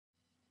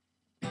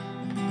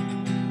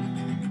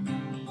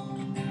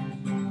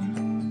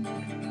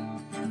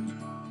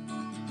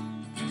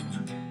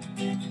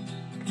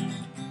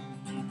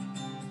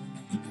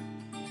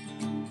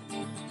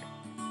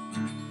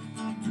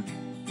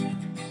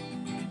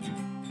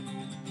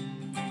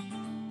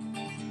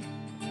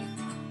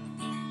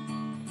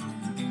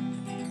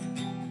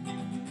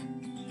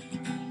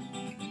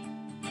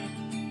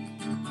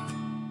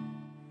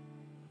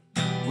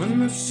When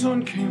the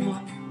sun came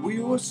up, we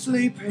were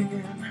sleeping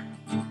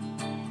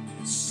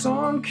in,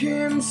 sunk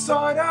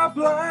inside our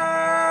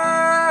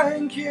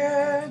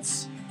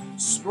blankets,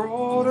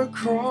 sprawled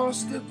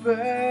across the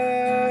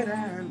bed,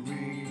 and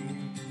we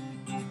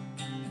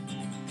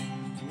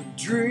were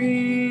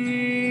dreaming.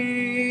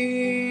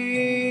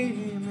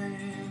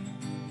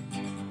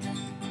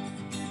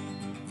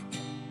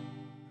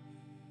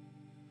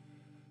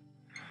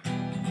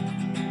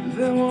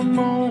 There were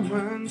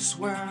moments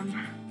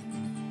when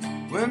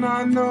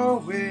I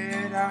know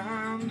it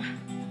and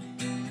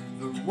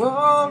the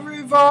world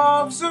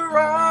revolves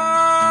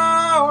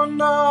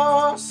around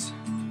us,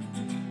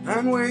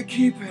 and we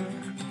keep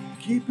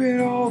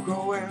it all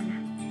going.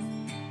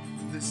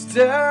 This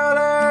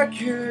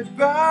delicate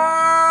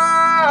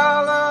balance,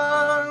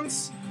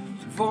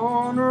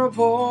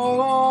 vulnerable,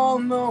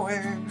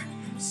 all-knowing,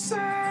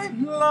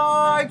 sing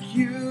like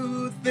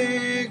you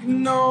think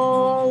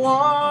no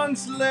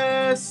one's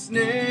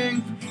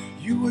listening.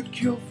 You would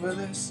kill for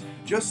this,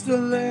 just a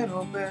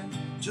little bit,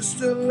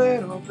 just a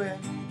little bit.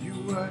 You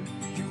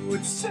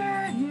would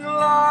sing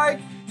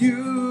like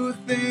you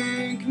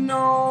think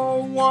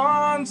no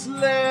one's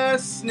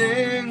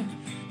listening.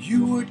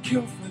 You would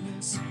kill for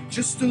this,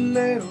 just a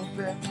little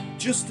bit,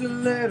 just a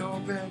little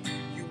bit.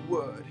 You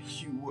would.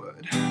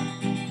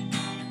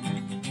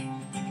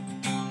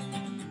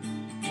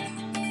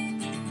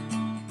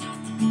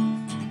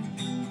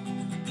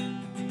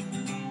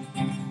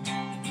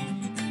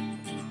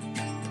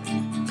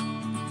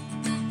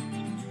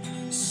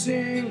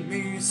 Sing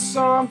me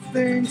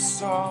something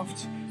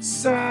soft,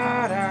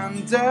 sad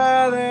and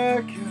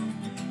delicate,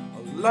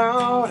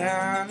 loud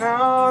and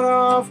out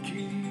of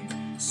key.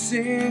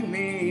 Sing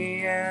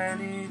me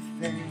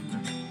anything.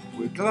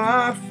 We're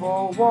glad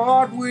for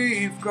what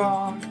we've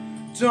got,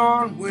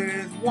 done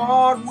with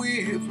what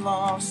we've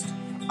lost.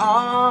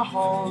 Our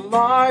whole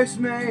lives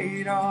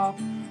made up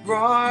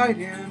right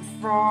in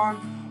front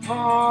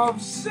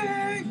of.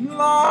 Sing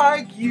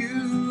like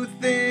you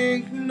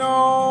think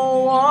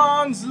no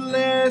one's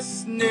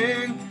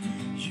listening.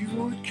 You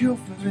would kill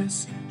for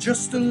this,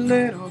 just a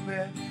little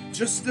bit,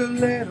 just a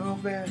little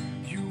bit.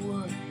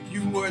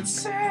 You would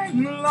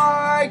sing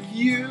like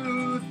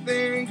you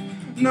think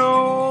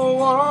no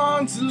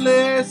one's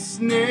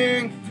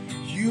listening.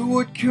 You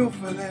would kill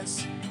for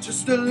this,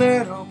 just a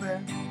little bit,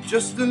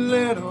 just a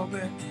little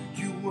bit.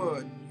 You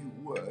would.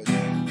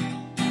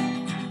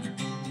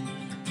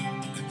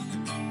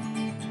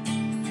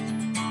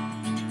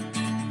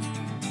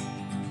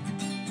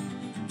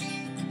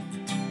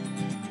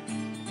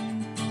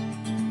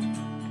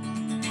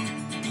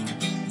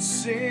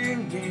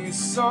 Sing me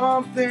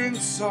something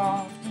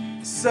soft,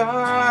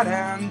 sad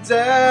and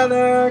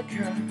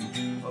delicate,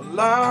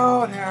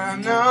 loud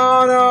and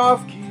out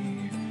of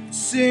key.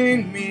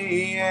 Sing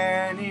me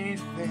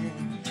anything.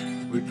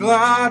 We're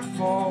glad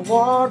for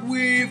what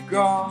we've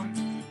got,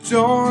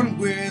 done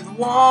with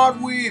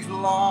what we've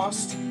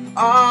lost.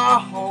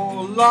 Our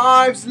whole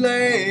lives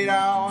laid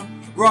out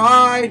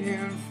right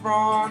in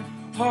front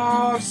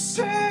of.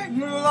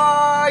 Sing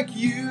like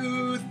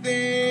you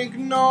think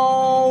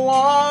no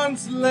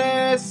one's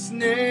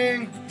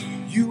listening.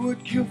 You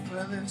would kill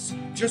for this,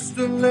 just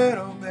a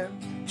little bit,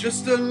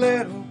 just a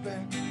little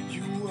bit.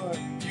 You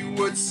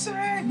would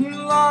sing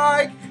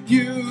like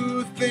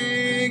you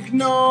think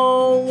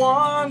no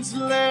one's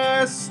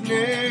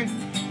listening.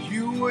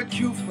 You would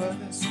kill for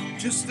this,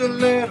 just a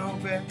little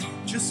bit,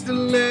 just a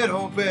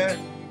little bit.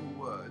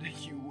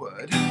 You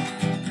would.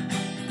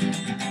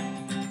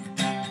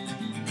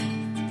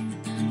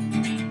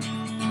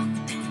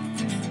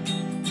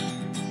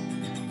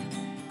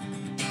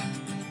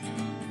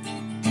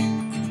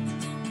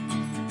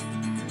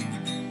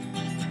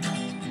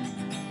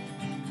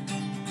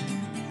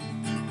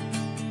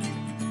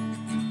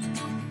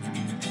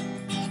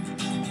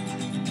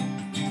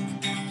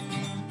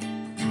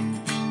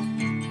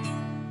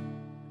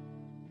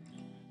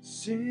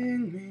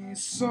 Sing me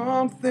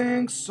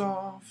something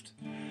soft,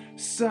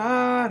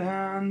 sad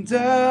and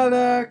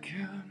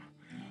delicate,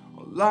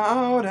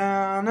 loud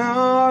and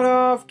out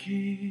of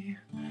key.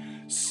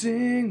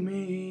 Sing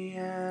me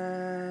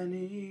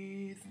anything.